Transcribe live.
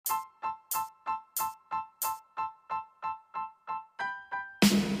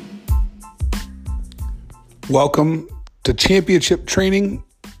Welcome to Championship Training.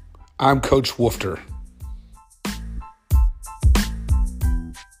 I'm Coach Woofter.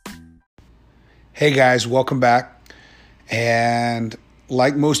 Hey guys, welcome back. And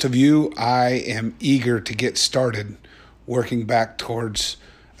like most of you, I am eager to get started working back towards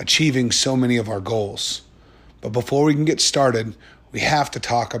achieving so many of our goals. But before we can get started, we have to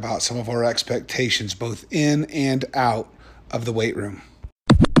talk about some of our expectations both in and out of the weight room.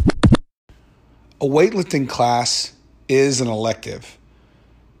 A weightlifting class is an elective,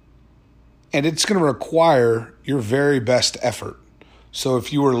 and it's going to require your very best effort. So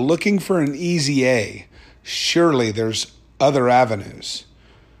if you were looking for an easy A, surely there's other avenues.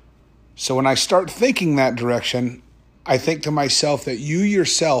 So when I start thinking that direction, I think to myself that you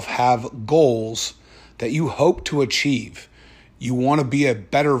yourself have goals that you hope to achieve. You want to be a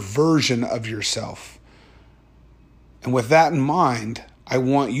better version of yourself. And with that in mind, I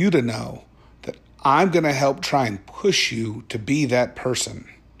want you to know that I'm going to help try and push you to be that person.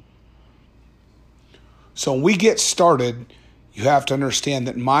 So when we get started, you have to understand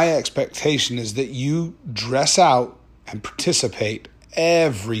that my expectation is that you dress out and participate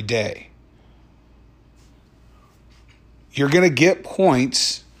every day. You're going to get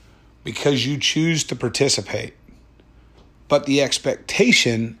points because you choose to participate. But the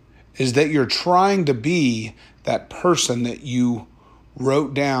expectation is that you're trying to be that person that you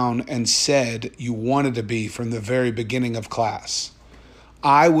wrote down and said you wanted to be from the very beginning of class.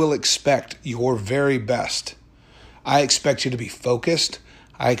 I will expect your very best. I expect you to be focused.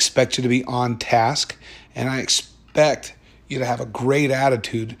 I expect you to be on task. And I expect you to have a great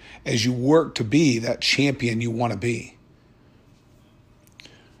attitude as you work to be that champion you want to be.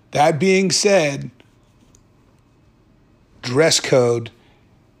 That being said, dress code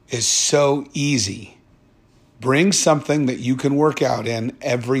is so easy. Bring something that you can work out in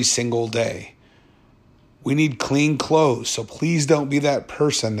every single day. We need clean clothes, so please don't be that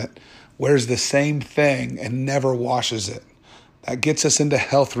person that wears the same thing and never washes it. That gets us into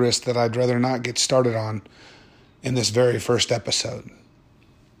health risks that I'd rather not get started on in this very first episode.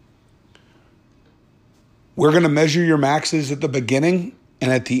 We're going to measure your maxes at the beginning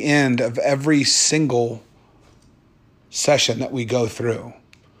and at the end of every single session that we go through.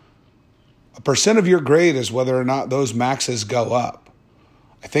 A percent of your grade is whether or not those maxes go up.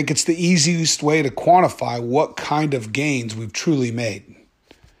 I think it's the easiest way to quantify what kind of gains we've truly made.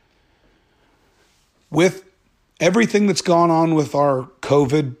 With everything that's gone on with our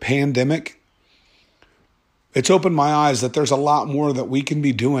COVID pandemic, it's opened my eyes that there's a lot more that we can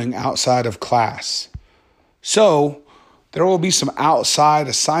be doing outside of class. So there will be some outside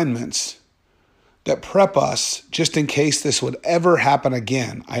assignments that prep us just in case this would ever happen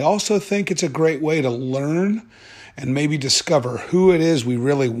again. I also think it's a great way to learn and maybe discover who it is we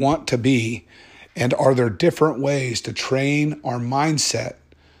really want to be, and are there different ways to train our mindset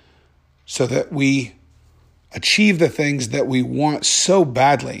so that we achieve the things that we want so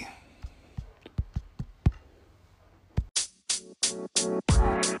badly.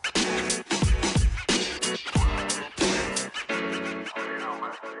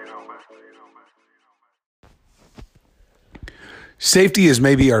 Safety is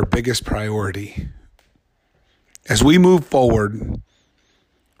maybe our biggest priority. As we move forward,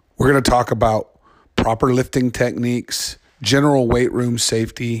 we're going to talk about proper lifting techniques, general weight room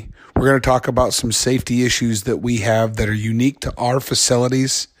safety. We're going to talk about some safety issues that we have that are unique to our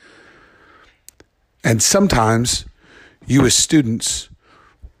facilities. And sometimes you as students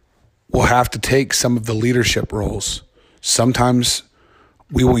will have to take some of the leadership roles. Sometimes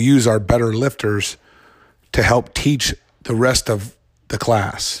we will use our better lifters to help teach the rest of the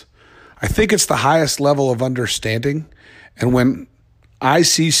class. I think it's the highest level of understanding. And when I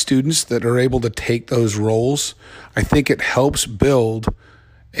see students that are able to take those roles, I think it helps build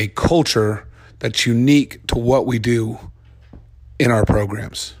a culture that's unique to what we do in our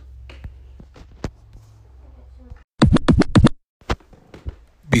programs.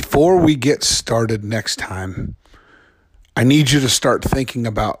 Before we get started next time, I need you to start thinking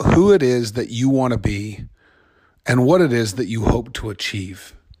about who it is that you want to be and what it is that you hope to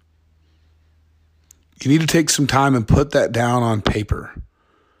achieve. You need to take some time and put that down on paper.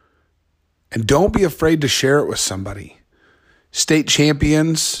 And don't be afraid to share it with somebody. State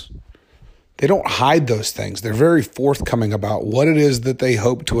champions, they don't hide those things. They're very forthcoming about what it is that they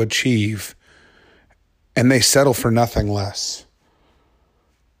hope to achieve, and they settle for nothing less.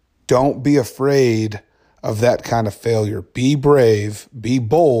 Don't be afraid of that kind of failure. Be brave, be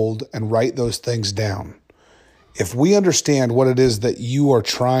bold, and write those things down. If we understand what it is that you are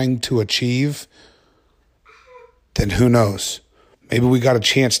trying to achieve, then who knows? Maybe we got a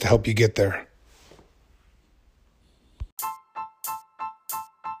chance to help you get there.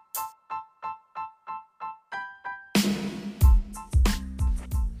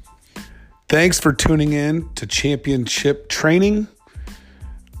 Thanks for tuning in to Championship Training.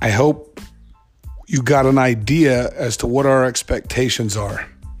 I hope you got an idea as to what our expectations are.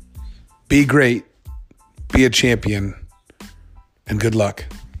 Be great, be a champion, and good luck.